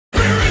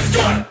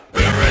good,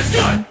 beer is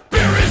good,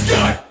 beer is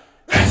good,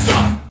 and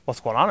stop. What's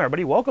going on,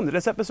 everybody? Welcome to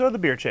this episode of The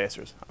Beer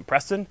Chasers. I'm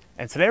Preston,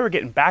 and today we're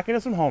getting back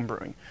into some home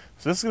brewing.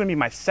 So this is going to be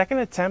my second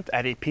attempt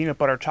at a peanut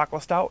butter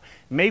chocolate stout.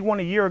 Made one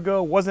a year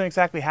ago, wasn't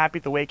exactly happy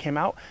with the way it came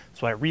out,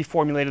 so I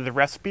reformulated the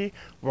recipe.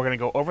 We're going to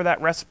go over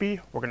that recipe,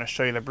 we're going to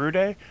show you the brew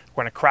day,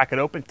 we're going to crack it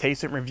open,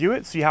 taste it, and review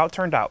it, see how it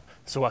turned out.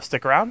 So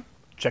stick around,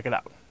 check it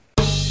out.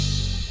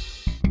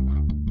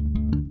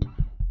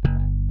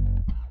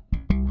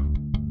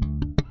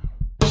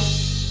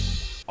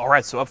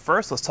 Alright, so up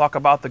first, let's talk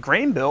about the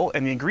grain bill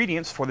and the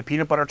ingredients for the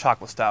peanut butter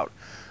chocolate stout.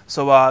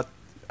 So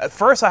at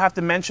first I have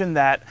to mention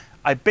that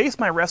I based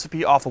my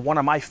recipe off of one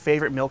of my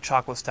favorite milk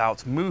chocolate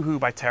stouts, Moo-Hoo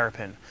by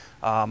Terrapin.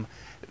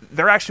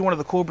 They're actually one of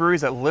the cool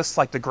breweries that lists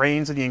like the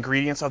grains and the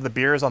ingredients of the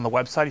beers on the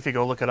website if you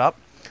go look it up.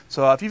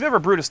 So if you've ever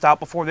brewed a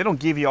stout before, they don't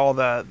give you all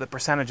the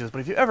percentages,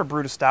 but if you've ever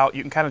brewed a stout,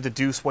 you can kind of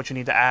deduce what you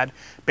need to add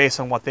based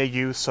on what they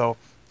use. So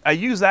I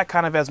use that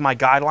kind of as my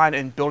guideline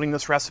in building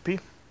this recipe.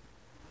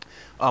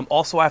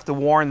 Also, I have to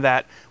warn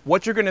that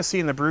what you're going to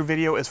see in the brew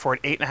video is for an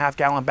 8.5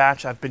 gallon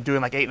batch. I've been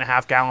doing like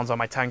 8.5 gallons on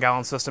my 10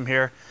 gallon system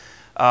here.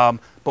 But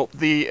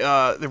the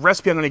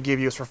recipe I'm going to give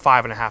you is for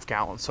 5.5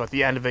 gallons. So at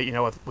the end of it, you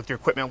know, with your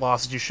equipment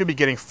losses, you should be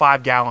getting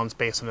 5 gallons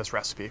based on this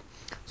recipe.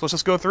 So let's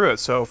just go through it.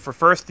 So for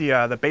first,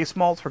 the base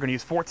malts, we're going to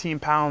use 14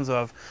 pounds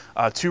of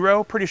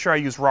 2-row. Pretty sure I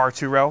use raw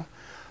 2-row.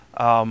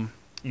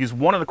 Use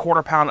 1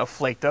 1/4 pound of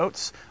flaked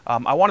oats.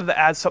 I wanted to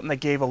add something that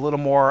gave a little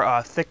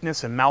more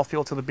thickness and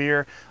mouthfeel to the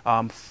beer.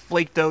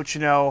 Flaked oats, you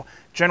know,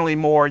 generally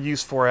more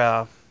used for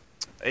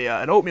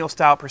an oatmeal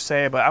stout per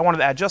se, but I wanted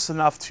to add just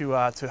enough to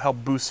help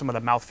boost some of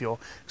the mouthfeel.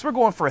 Because we're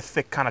going for a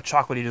thick kind of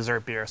chocolatey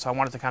dessert beer, so I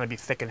wanted to kind of be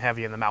thick and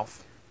heavy in the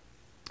mouth.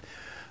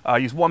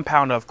 Use 1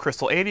 pound of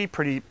Crystal 80,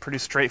 pretty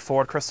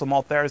straightforward crystal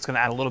malt there. It's going to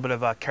add a little bit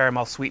of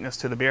caramel sweetness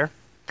to the beer.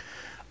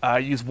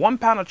 Use 1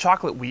 pound of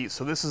chocolate wheat.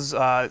 So this is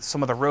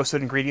some of the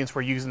roasted ingredients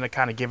we're using to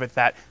kind of give it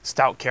that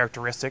stout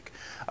characteristic.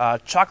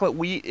 Chocolate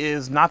wheat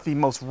is not the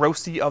most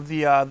roasty of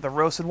the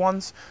roasted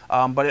ones,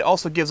 but it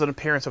also gives an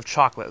appearance of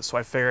chocolate. So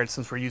I figured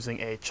since we're using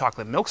a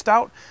chocolate milk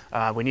stout,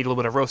 we need a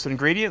little bit of roasted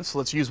ingredients. So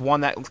let's use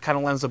one that kind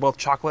of lends to both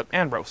chocolate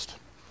and roast.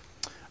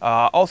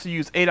 Also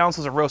use 8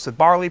 ounces of roasted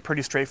barley.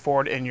 Pretty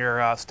straightforward in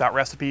your stout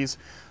recipes.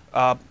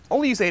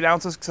 Only use 8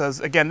 ounces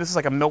because, again, this is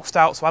like a milk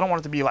stout, so I don't want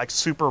it to be like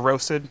super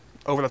roasted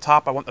over the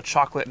top. I want the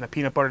chocolate and the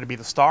peanut butter to be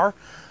the star,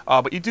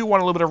 but you do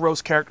want a little bit of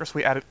roast character, so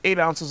we added 8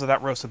 ounces of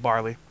that roasted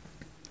barley.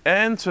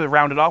 And to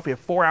round it off, we have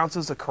 4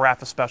 ounces of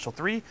Carafa Special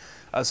III.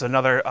 It's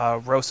another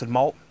roasted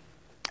malt.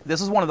 This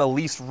is one of the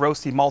least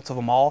roasty malts of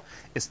them all.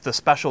 It's the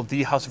special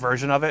dehusked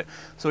version of it.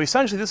 So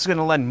essentially this is going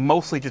to lend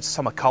mostly just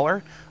some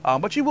color,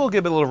 but you will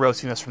get a little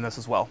roastiness from this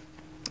as well.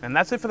 And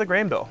that's it for the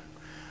grain bill.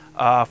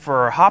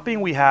 For hopping,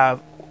 we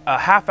have a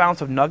 1/2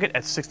 ounce of Nugget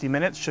at 60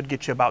 minutes, should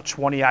get you about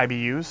 20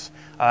 IBUs.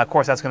 Of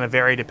course, that's going to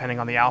vary depending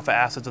on the alpha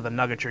acids of the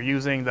Nugget you're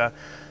using, the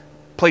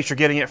place you're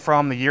getting it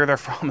from, the year they're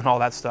from, and all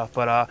that stuff.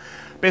 But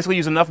basically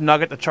use enough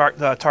Nugget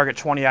to target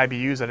 20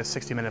 IBUs at a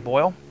 60-minute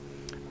boil.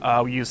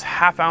 We use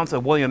 1/2 ounce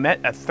of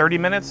Willamette at 30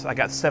 minutes. I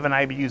got 7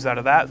 IBUs out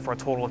of that for a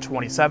total of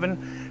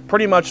 27.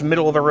 Pretty much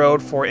middle of the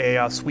road for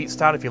a sweet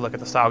stout if you look at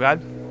the style guide.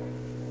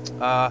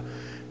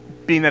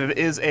 Being that it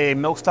is a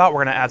milk stout,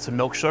 we're going to add some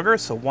milk sugar,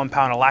 so 1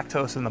 pound of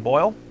lactose in the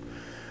boil.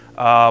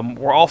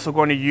 We're also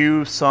going to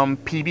use some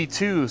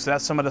PB2s.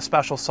 That's some of the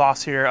special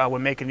sauce here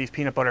when making these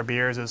peanut butter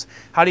beers is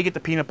how do you get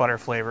the peanut butter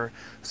flavor?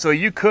 So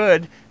you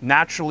could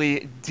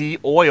naturally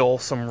de-oil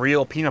some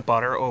real peanut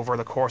butter over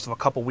the course of a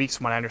couple weeks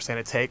from what I understand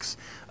it takes,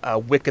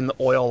 wicking the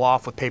oil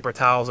off with paper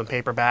towels and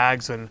paper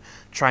bags and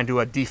trying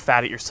to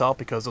defat it yourself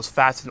because those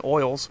fats and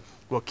oils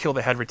will kill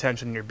the head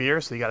retention in your beer,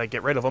 so you got to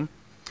get rid of them.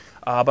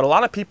 But a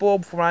lot of people,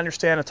 from what I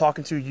understand and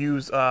talking to,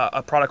 use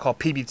a product called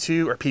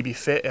PB2 or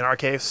PBfit in our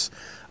case.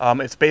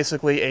 It's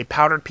basically a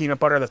powdered peanut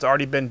butter that's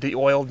already been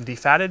de-oiled and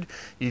defatted.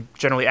 You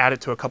generally add it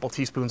to a couple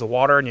teaspoons of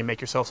water and you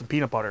make yourself some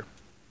peanut butter.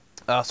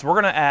 So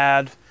we're going to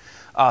add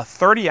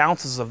 30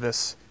 ounces of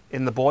this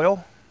in the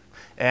boil.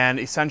 And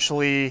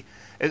essentially,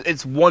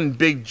 it's one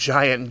big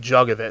giant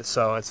jug of it.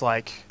 So it's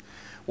like,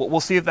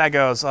 we'll see if that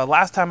goes.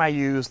 Last time I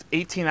used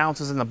 18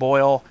 ounces in the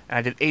boil and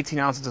I did 18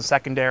 ounces in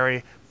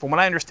secondary. From what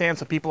I understand,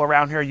 some people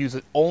around here use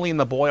it only in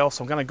the boil,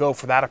 so I'm going to go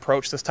for that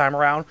approach this time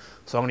around.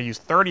 So I'm going to use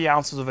 30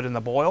 ounces of it in the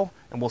boil,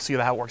 and we'll see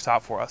how it works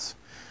out for us.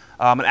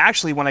 And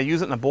actually, when I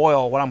use it in the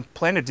boil, what I'm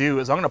planning to do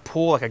is I'm going to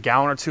pull like a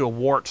gallon or two of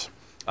wort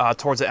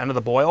towards the end of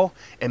the boil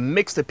and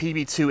mix the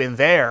PB2 in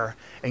there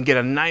and get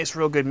a nice,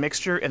 real good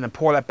mixture, and then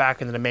pour that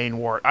back into the main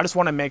wort. I just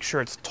want to make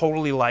sure it's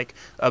totally like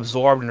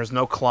absorbed and there's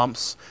no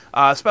clumps,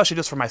 especially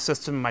just for my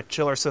system, my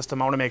chiller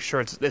system. I want to make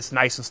sure it's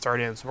nice and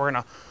stirred in. So we're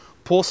going to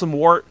pull some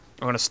wort.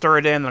 I'm going to stir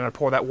it in, and I'm going to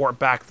pour that wort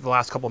back for the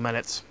last couple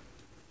minutes.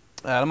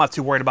 I'm not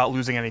too worried about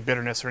losing any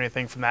bitterness or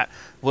anything from that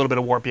little bit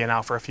of wort being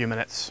out for a few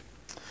minutes.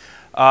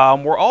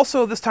 We're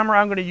also, this time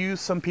around, going to use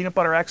some peanut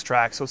butter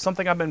extract. So it's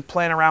something I've been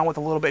playing around with a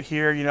little bit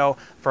here. You know,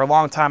 for a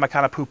long time I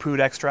kind of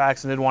poo-pooed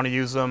extracts and didn't want to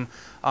use them.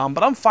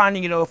 But I'm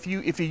finding, you know, if you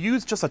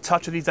use just a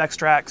touch of these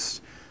extracts,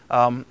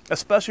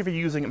 especially if you're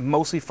using it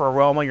mostly for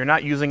aroma. You're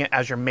not using it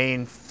as your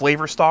main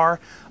flavor star.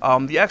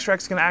 The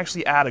extract's going to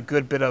actually add a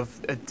good bit of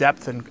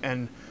depth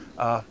and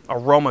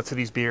aroma to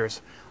these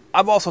beers.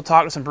 I've also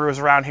talked to some brewers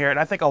around here, and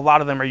I think a lot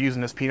of them are using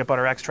this peanut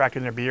butter extract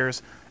in their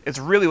beers. It's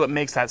really what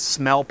makes that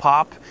smell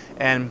pop,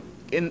 and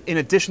in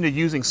addition to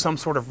using some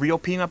sort of real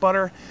peanut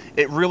butter,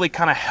 it really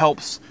kind of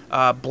helps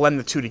blend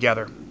the two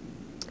together.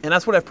 And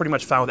that's what I've pretty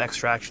much found with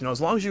extracts. You know, as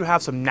long as you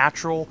have some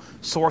natural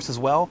source as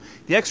well,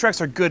 the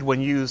extracts are good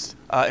when used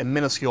in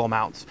minuscule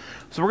amounts.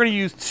 So we're going to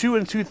use 2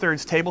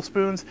 2/3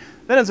 tablespoons.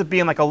 That ends up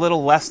being like a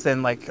little less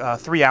than like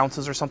 3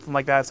 ounces or something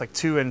like that. It's like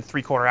 2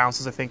 3/4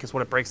 ounces, I think, is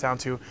what it breaks down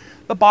to.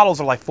 The bottles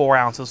are like 4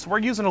 ounces, so we're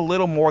using a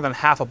little more than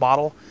half a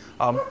bottle.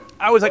 I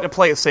always like to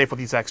play it safe with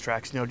these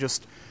extracts. You know,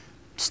 just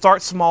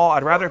start small.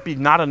 I'd rather it be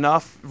not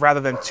enough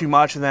rather than too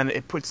much, and then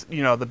it puts,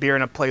 you know, the beer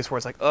in a place where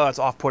it's like, oh, it's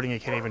off-putting, you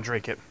can't even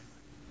drink it.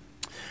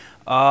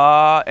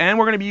 And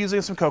we're going to be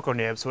using some cocoa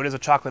nibs. So it is a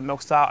chocolate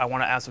milk stout. I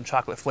want to add some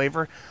chocolate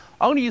flavor.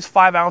 I'm going to use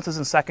 5 ounces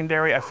in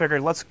secondary. I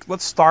figured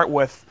let's start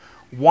with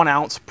 1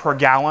 ounce per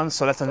gallon.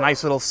 So that's a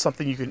nice little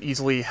something you can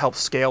easily help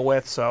scale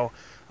with. So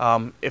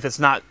if it's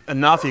not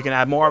enough, you can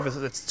add more. If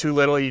it's too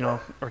little, you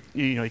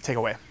take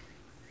away.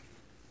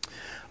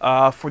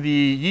 For the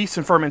yeast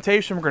and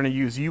fermentation, we're going to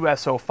use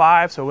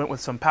US-05. So we went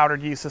with some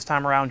powdered yeast this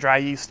time around, dry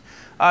yeast.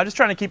 Just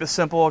trying to keep it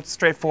simple,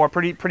 straightforward,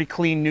 pretty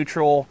clean,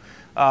 neutral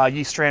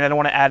yeast strain. I don't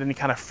want to add any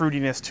kind of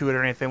fruitiness to it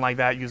or anything like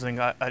that, using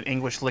an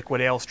English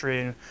liquid ale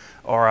strain,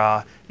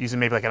 or using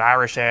maybe like an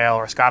Irish ale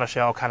or a Scottish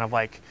ale, kind of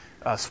like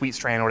a sweet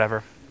strain or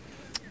whatever.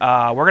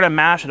 We're going to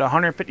mash at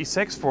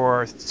 156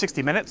 for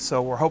 60 minutes,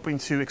 so we're hoping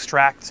to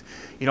extract,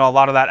 you know, a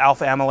lot of that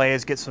alpha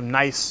amylase, get some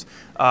nice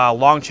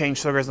long chain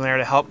sugars in there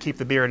to help keep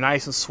the beer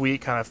nice and sweet,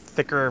 kind of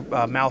thicker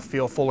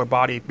mouthfeel, fuller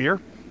body beer.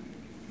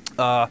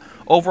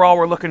 Overall,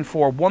 we're looking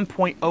for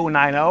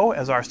 1.090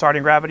 as our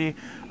starting gravity.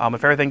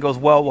 If everything goes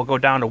well, we'll go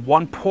down to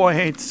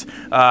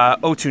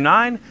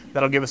 1.029.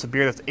 That'll give us a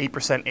beer that's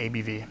 8%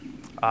 ABV.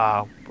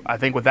 I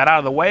think with that out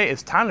of the way,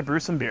 it's time to brew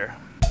some beer.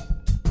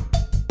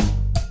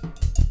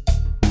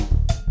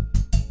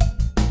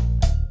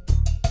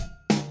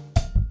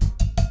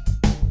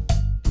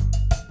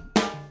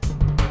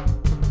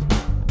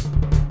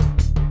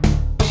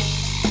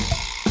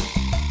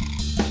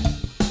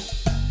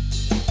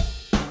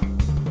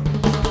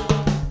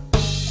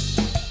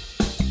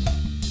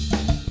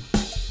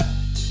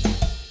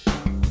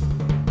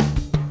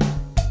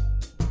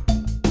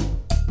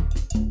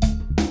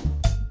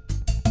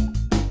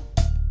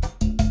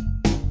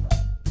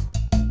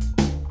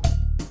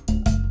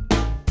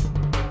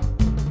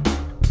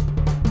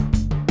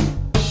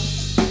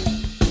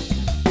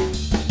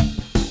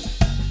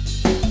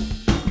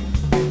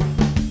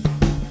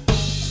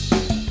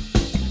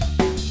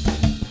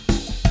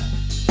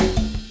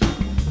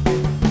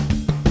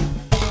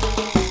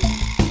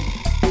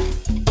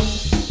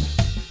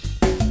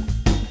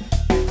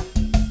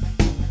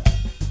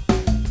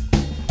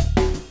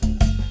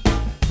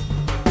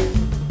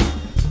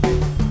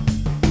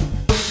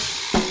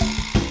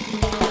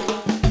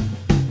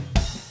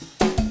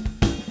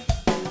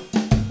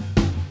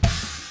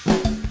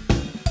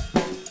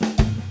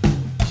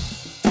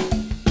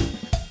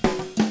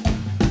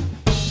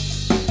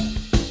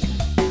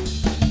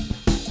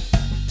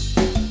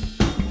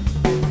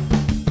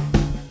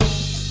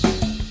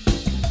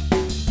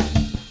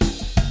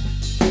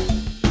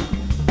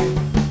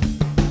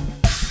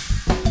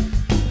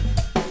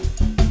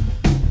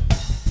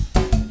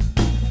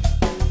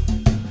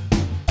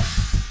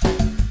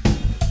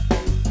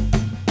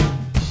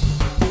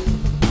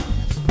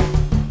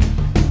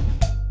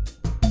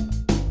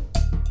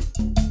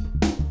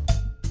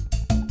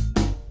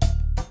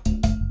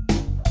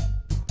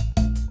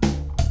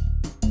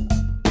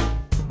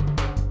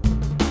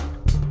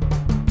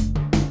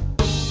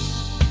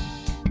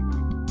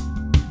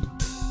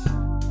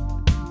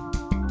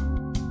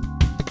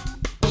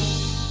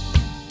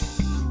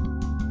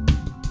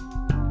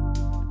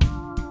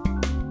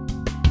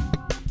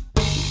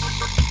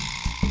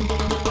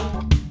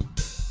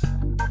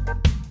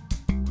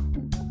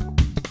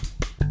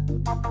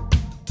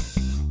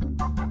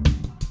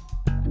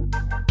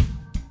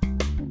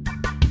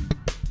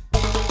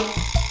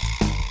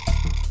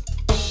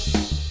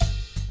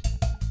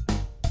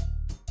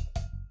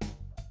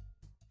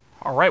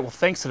 All right, well,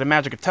 thanks to the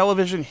magic of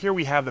television, here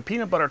we have the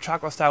peanut butter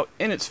chocolate stout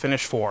in its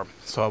finished form.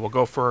 So we'll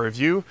go for a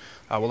review.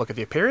 We'll look at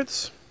the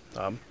appearance.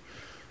 I mean,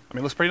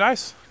 it looks pretty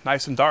nice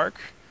and dark,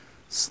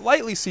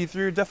 slightly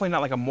see-through, definitely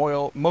not like a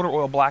motor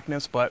oil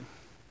blackness, but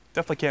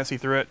definitely can't see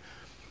through it.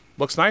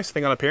 Looks nice.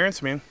 Thing on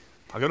appearance, I mean,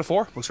 I'll go to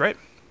 4. Looks great.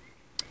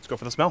 Let's go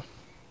for the smell.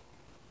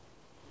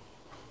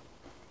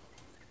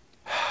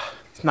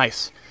 It's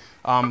nice.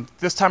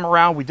 This time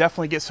around, we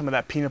definitely get some of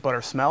that peanut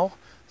butter smell.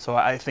 So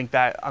I think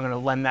that I'm going to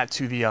lend that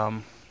to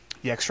the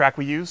extract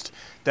we used.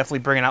 Definitely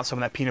bringing out some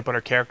of that peanut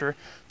butter character.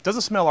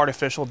 Doesn't smell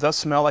artificial. It does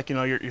smell like, you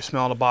know, you're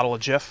smelling a bottle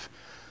of Jif.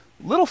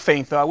 Little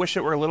faint though. I wish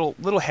it were a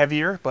little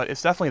heavier, but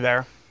it's definitely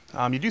there.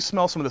 You do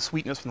smell some of the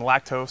sweetness from the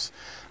lactose.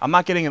 I'm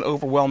not getting an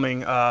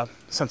overwhelming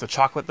sense of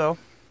chocolate though.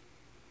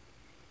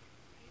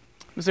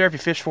 It's there if you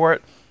fish for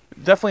it.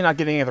 Definitely not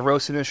getting any of the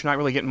roastiness. You're not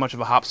really getting much of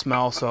a hop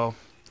smell. So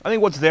I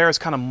think what's there is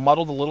kind of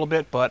muddled a little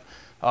bit, but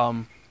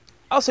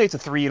I'll say it's a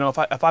 3. You know,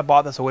 if I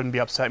bought this, I wouldn't be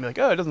upset and be like,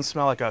 oh, it doesn't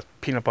smell like a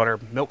peanut butter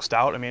milk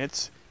stout. I mean,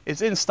 it's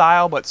in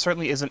style, but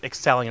certainly isn't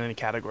excelling in any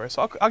category.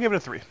 So I'll give it a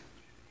 3.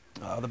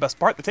 The best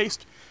part, the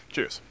taste.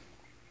 Cheers.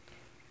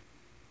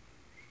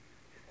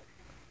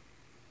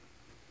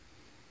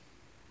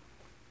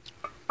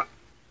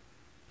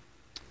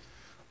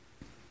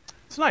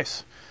 It's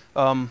nice.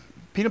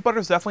 Peanut butter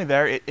is definitely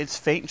there. It's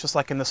faint, just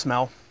like in the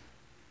smell.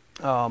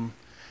 You're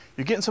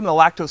getting some of the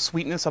lactose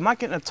sweetness. I'm not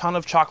getting a ton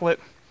of chocolate,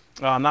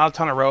 not a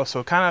ton of roast.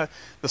 So kind of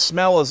the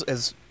smell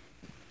is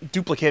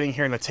duplicating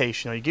here in the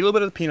taste. You know, you get a little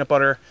bit of the peanut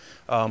butter,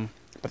 but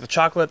the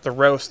chocolate, the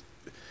roast,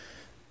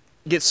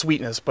 get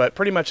sweetness. But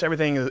pretty much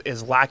everything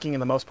is lacking in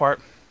the most part.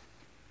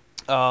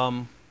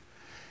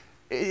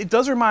 It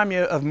does remind me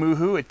of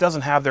Moohoo. It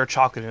doesn't have their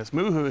chocolate in it.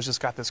 Moohoo has just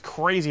got this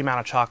crazy amount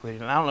of chocolate in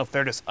it. And I don't know if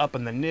they're just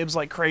upping the nibs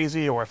like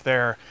crazy, or if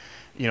they're,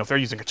 you know, if they're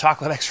using a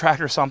chocolate extract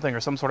or something,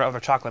 or some sort of other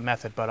chocolate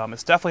method. But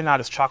it's definitely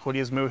not as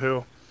chocolatey as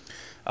Moohoo.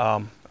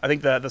 I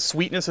think the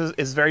sweetness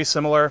is very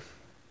similar,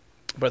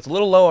 but it's a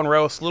little low on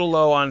roast, a little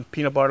low on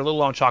peanut butter, a little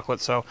low on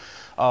chocolate. So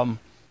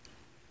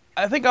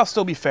I think I'll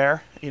still be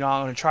fair. You know,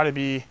 I'm going to try to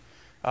be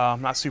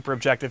not super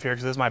objective here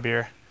because this is my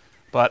beer.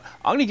 But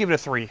I'm going to give it a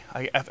 3.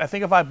 I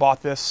think if I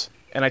bought this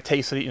and I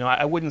tasted it, you know,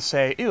 I wouldn't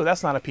say, ew,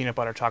 that's not a peanut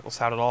butter chocolate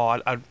stout at all.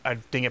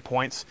 I'd ding it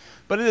points.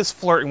 But it is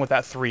flirting with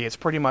that 3. It's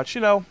pretty much,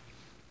 you know,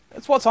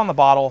 it's what's on the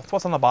bottle. It's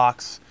what's on the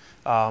box.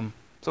 So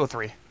a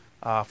 3.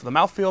 For the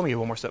mouthfeel, let me give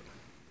one more sip.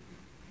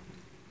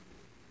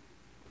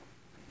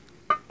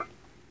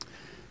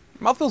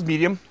 Mouthfeel's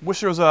medium. Wish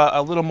there was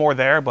a little more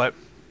there, but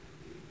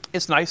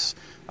it's nice.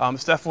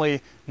 It's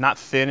definitely not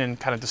thin and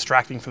kind of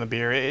distracting from the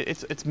beer.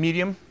 It's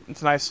medium.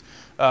 It's nice.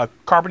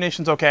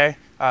 Carbonation's okay.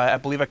 I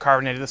believe I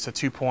carbonated this to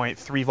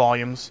 2.3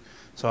 volumes,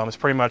 so it's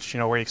pretty much, you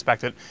know, where you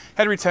expect it.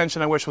 Head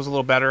retention I wish was a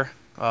little better.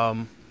 So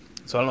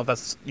I don't know if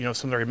that's, you know,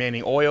 some of the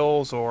remaining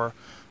oils or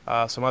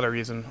some other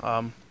reason.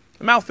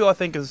 The mouthfeel I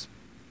think is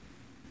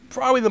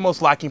probably the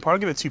most lacking part. I'll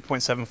give it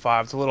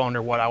 2.75. It's a little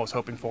under what I was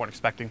hoping for and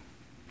expecting.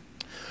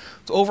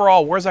 So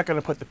overall, where's that going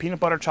to put the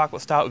peanut butter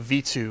chocolate stout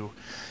V2?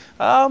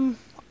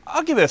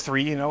 I'll give it a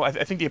 3. You know, I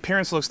think the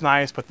appearance looks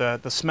nice, but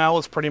the smell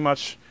is pretty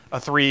much a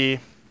 3.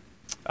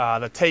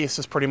 The taste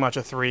is pretty much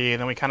a 3, and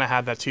then we kind of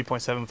had that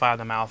 2.75 in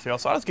the mouthfeel.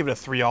 So I'll just give it a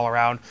 3 all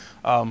around.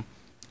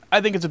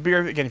 I think it's a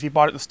beer, again, if you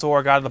bought it at the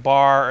store, got it at the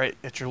bar, or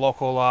at your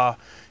local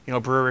you know,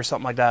 brewery or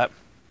something like that,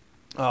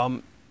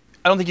 I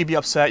don't think you'd be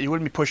upset. You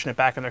wouldn't be pushing it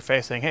back in their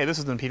face saying, hey, this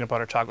isn't peanut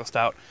butter chocolate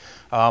stout.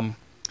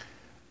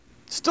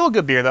 Still a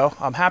good beer, though.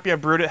 I'm happy I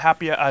brewed it,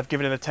 happy I've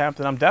given it an attempt,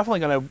 and I'm definitely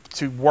going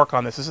to work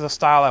on this. This is a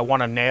style I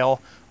want to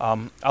nail.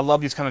 I love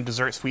these kind of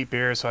dessert sweet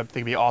beers, so I think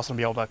it'd be awesome to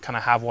be able to kind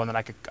of have one that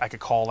I could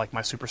call like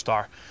my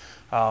superstar.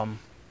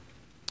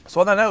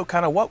 So on that note,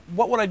 kind of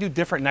what would I do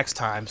different next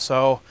time?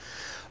 So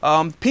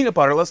peanut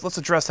butter, let's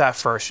address that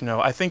first. You know,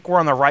 I think we're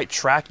on the right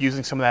track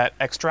using some of that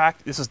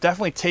extract. This is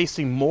definitely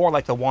tasting more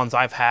like the ones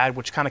I've had,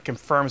 which kind of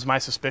confirms my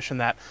suspicion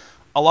that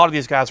a lot of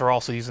these guys are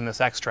also using this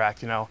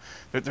extract. You know,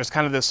 there's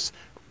kind of this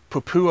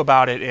poo-poo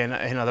about it in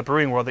the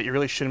brewing world that you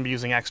really shouldn't be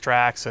using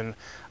extracts, and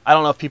I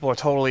don't know if people are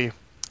totally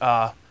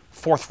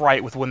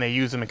forthright with when they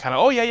use them and kind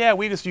of, oh yeah,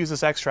 we just use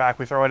this extract,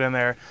 we throw it in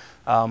there.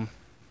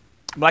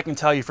 But I can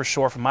tell you for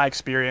sure from my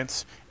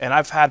experience, and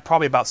I've had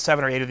probably about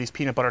 7 or 8 of these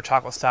peanut butter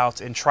chocolate stouts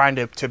in trying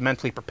to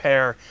mentally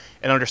prepare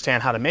and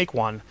understand how to make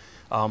one,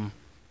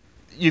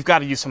 you've got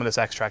to use some of this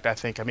extract, I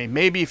think. I mean,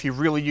 maybe if you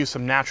really use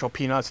some natural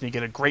peanuts and you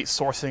get a great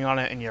sourcing on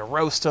it and you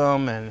roast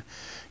them and,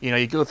 you know,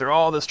 you go through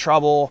all this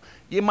trouble,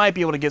 you might be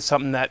able to get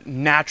something that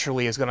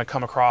naturally is going to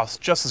come across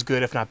just as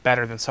good, if not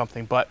better than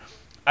something. But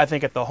I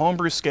think at the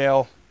homebrew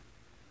scale,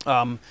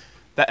 that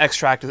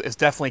extract is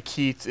definitely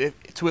key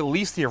to at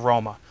least the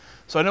aroma.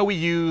 So I know we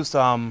used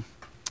a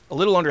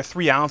little under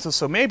 3 ounces,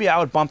 so maybe I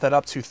would bump that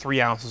up to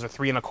 3 ounces or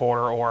 3 1/4,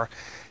 or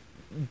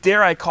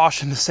dare I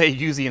caution to say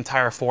use the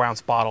entire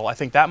 4-ounce bottle. I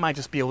think that might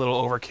just be a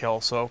little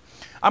overkill. So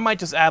I might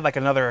just add like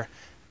another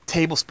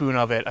tablespoon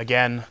of it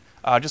again,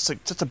 just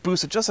to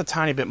boost it just a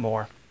tiny bit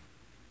more.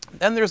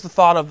 Then there's the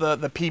thought of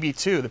the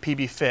PB2, the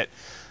PBfit.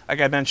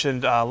 Like I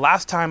mentioned,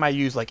 last time I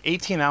used like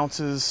 18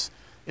 ounces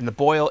in the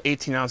boil,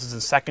 18 ounces in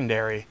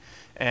secondary.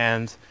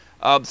 And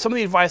some of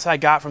the advice I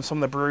got from some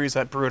of the breweries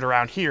that brew it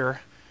around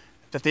here,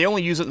 that they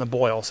only use it in the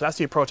boil. So that's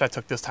the approach I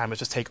took this time, is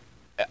just take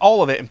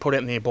all of it and put it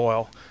in the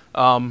boil.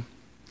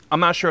 I'm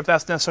not sure if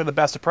that's necessarily the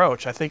best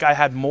approach. I think I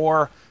had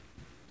more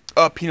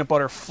peanut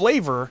butter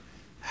flavor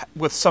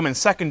with some in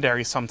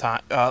secondary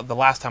sometime the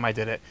last time I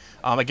did it.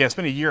 Again, it's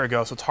been a year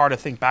ago, so it's hard to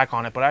think back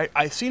on it, but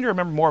I seem to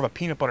remember more of a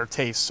peanut butter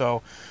taste.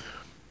 So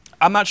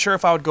I'm not sure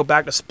if I would go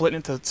back to splitting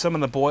into some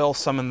in the boil,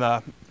 some in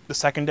the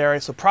secondary.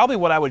 So probably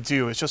what I would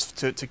do is, just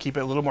to keep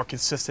it a little more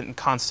consistent and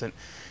constant,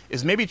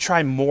 is maybe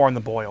try more in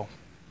the boil.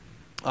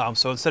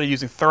 So instead of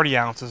using 30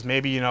 ounces,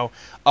 maybe, you know,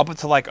 up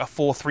to like a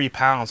full 3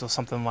 pounds of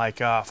something like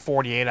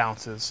 48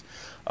 ounces.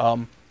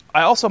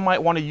 I also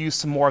might want to use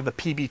some more of the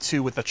PB2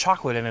 with the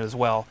chocolate in it as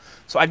well.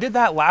 So I did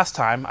that last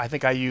time. I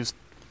think I used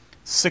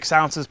 6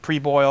 ounces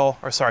pre-boil,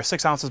 or sorry,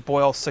 6 ounces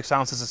boil, 6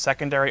 ounces of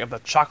secondary of the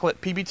chocolate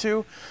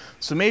PB2.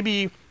 So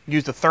maybe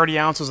use the 30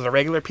 ounces of the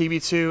regular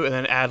PB2 and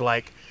then add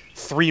like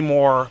 3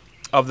 more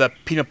of the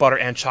peanut butter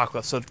and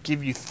chocolate. So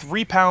give you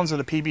 3 pounds of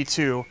the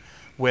PB2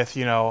 with,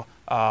 you know,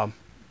 1.5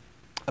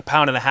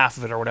 pounds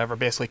of it or whatever,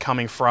 basically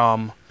coming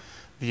from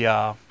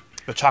the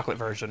chocolate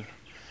version.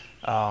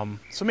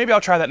 So maybe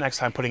I'll try that next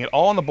time, putting it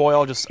all in the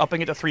boil, just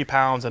upping it to 3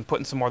 pounds and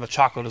putting some more of the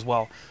chocolate as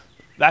well.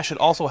 That should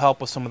also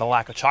help with some of the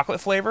lack of chocolate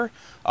flavor.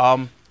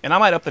 And I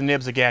might up the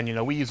nibs again. You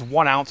know, we use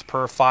 1 ounce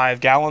per 5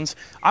 gallons.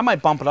 I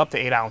might bump it up to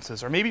 8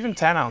 ounces or maybe even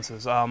 10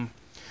 ounces.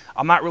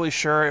 I'm not really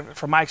sure.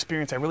 From my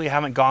experience, I really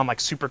haven't gone like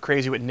super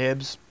crazy with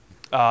nibs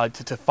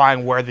to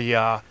find where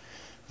the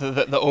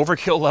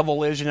overkill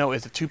level is. You know,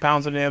 is it 2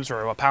 pounds of nibs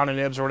or 1 pound of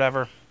nibs or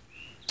whatever?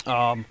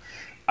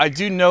 I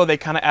do know they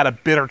kind of add a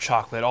bitter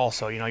chocolate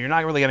also. You know, you're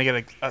not really going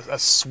to get a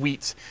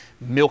sweet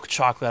milk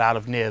chocolate out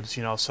of nibs.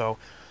 You know, so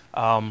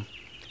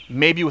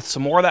maybe with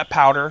some more of that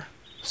powder,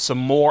 some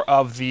more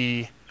of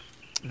the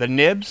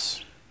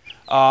nibs,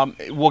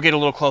 we'll get a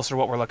little closer to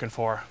what we're looking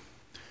for.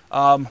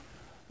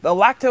 The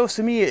lactose,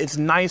 to me, it's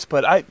nice,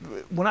 but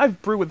when I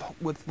brew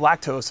with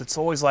lactose, it's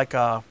always like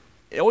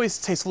it always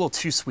tastes a little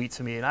too sweet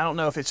to me, and I don't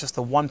know if it's just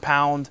the 1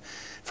 pound.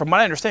 From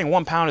my understanding,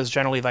 1 pound is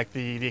generally like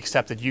the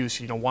accepted use.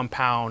 You know, 1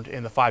 pound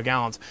in the 5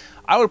 gallons.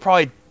 I would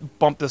probably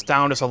bump this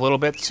down just a little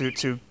bit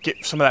to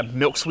get some of that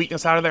milk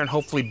sweetness out of there, and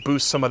hopefully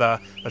boost some of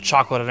the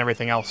chocolate and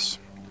everything else.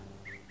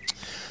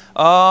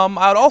 I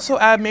would also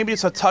add maybe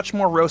just a touch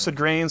more roasted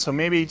grains, so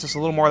maybe just a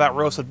little more of that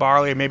roasted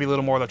barley, or maybe a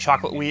little more of the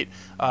chocolate wheat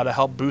to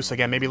help boost,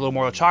 again, maybe a little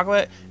more of the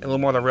chocolate and a little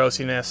more of the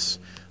roastiness.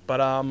 But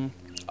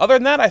other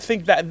than that, I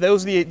think that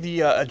those are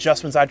the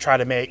adjustments I'd try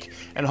to make,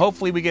 and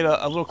hopefully we get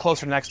a little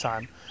closer next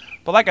time.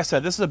 But like I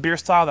said, this is a beer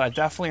style that I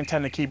definitely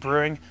intend to keep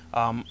brewing.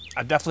 I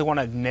definitely want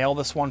to nail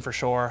this one for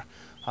sure.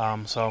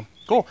 So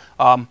cool.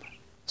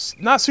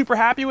 Not super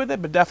happy with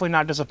it, but definitely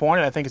not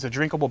disappointed. I think it's a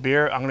drinkable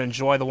beer. I'm going to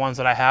enjoy the ones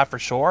that I have for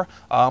sure,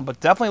 but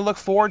definitely look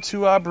forward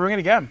to brewing it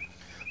again.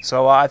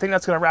 So I think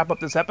that's going to wrap up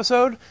this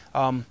episode.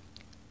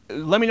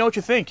 Let me know what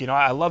you think. You know,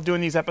 I love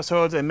doing these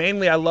episodes, and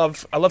mainly I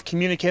love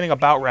communicating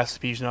about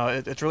recipes. You know,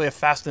 it's really a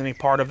fascinating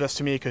part of this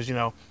to me because, you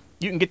know,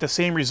 you can get the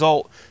same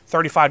result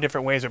 35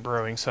 different ways of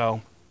brewing. So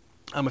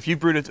if you've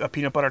brewed a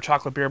peanut butter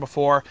chocolate beer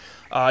before,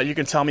 you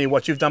can tell me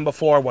what you've done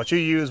before, what you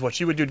use, what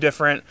you would do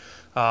different.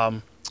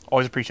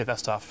 Always appreciate that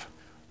stuff.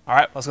 All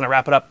right, that's going to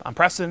wrap it up. I'm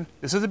Preston.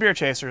 This is the Beer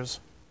Chasers.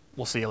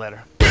 We'll see you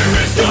later. Beer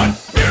is good.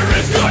 Beer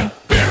is good.